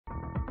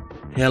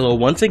Hello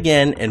once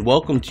again, and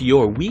welcome to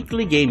your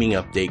weekly gaming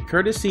update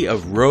courtesy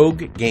of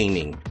Rogue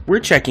Gaming. We're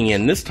checking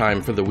in this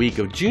time for the week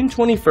of June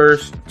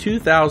 21st,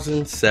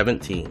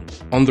 2017.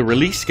 On the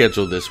release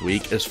schedule this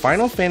week is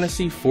Final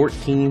Fantasy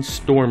XIV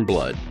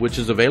Stormblood, which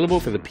is available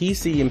for the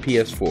PC and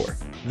PS4.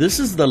 This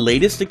is the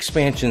latest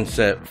expansion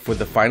set for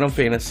the Final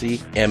Fantasy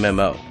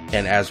MMO,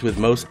 and as with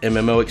most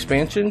MMO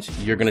expansions,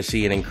 you're going to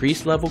see an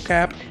increased level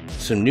cap,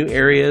 some new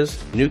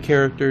areas, new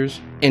characters,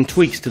 and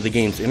tweaks to the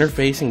game's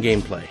interface and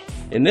gameplay.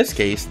 In this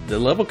case, the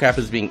level cap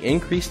is being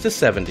increased to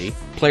 70,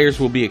 players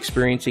will be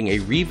experiencing a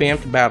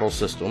revamped battle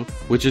system,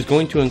 which is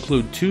going to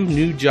include two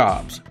new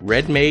jobs,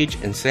 Red Mage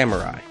and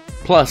Samurai.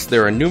 Plus,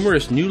 there are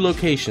numerous new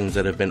locations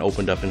that have been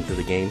opened up into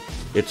the game.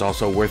 It's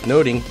also worth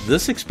noting,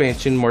 this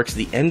expansion marks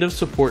the end of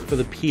support for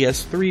the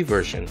PS3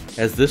 version,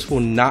 as this will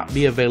not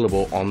be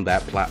available on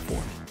that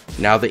platform.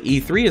 Now that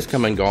E3 has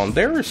come and gone,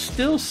 there are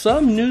still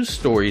some news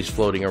stories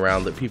floating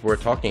around that people are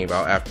talking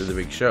about after the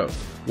big show.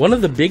 One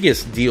of the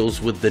biggest deals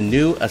with the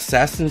new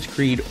Assassin's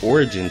Creed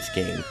Origins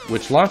game,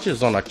 which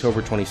launches on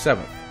October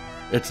 27th.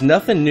 It's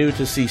nothing new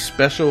to see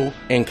special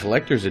and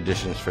collector's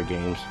editions for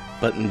games,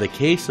 but in the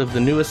case of the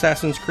new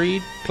Assassin's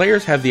Creed,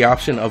 players have the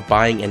option of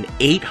buying an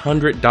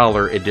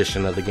 $800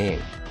 edition of the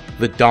game.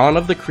 The Dawn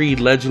of the Creed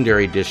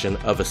Legendary Edition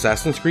of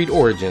Assassin's Creed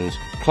Origins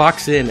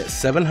clocks in at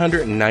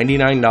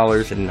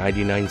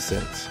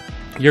 $799.99.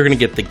 You're going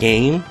to get the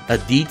game, a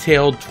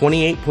detailed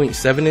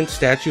 28.7-inch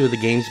statue of the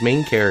game's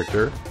main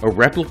character, a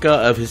replica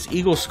of his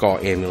Eagle Skull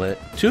amulet,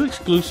 2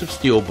 exclusive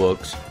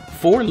steelbooks,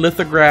 4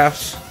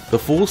 lithographs, the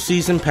full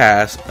season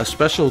pass, a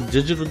special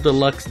digital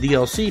deluxe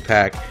DLC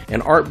pack,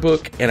 an art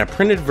book, and a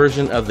printed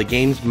version of the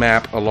game's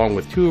map along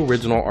with 2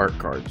 original art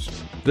cards.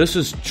 This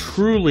is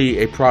truly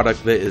a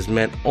product that is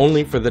meant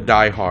only for the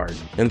die-hard,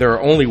 and there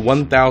are only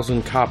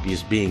 1,000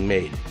 copies being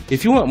made.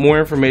 If you want more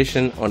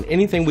information on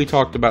anything we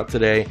talked about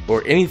today,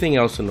 or anything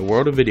else in the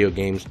world of video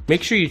games,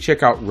 make sure you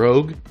check out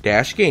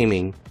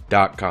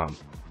rogue-gaming.com.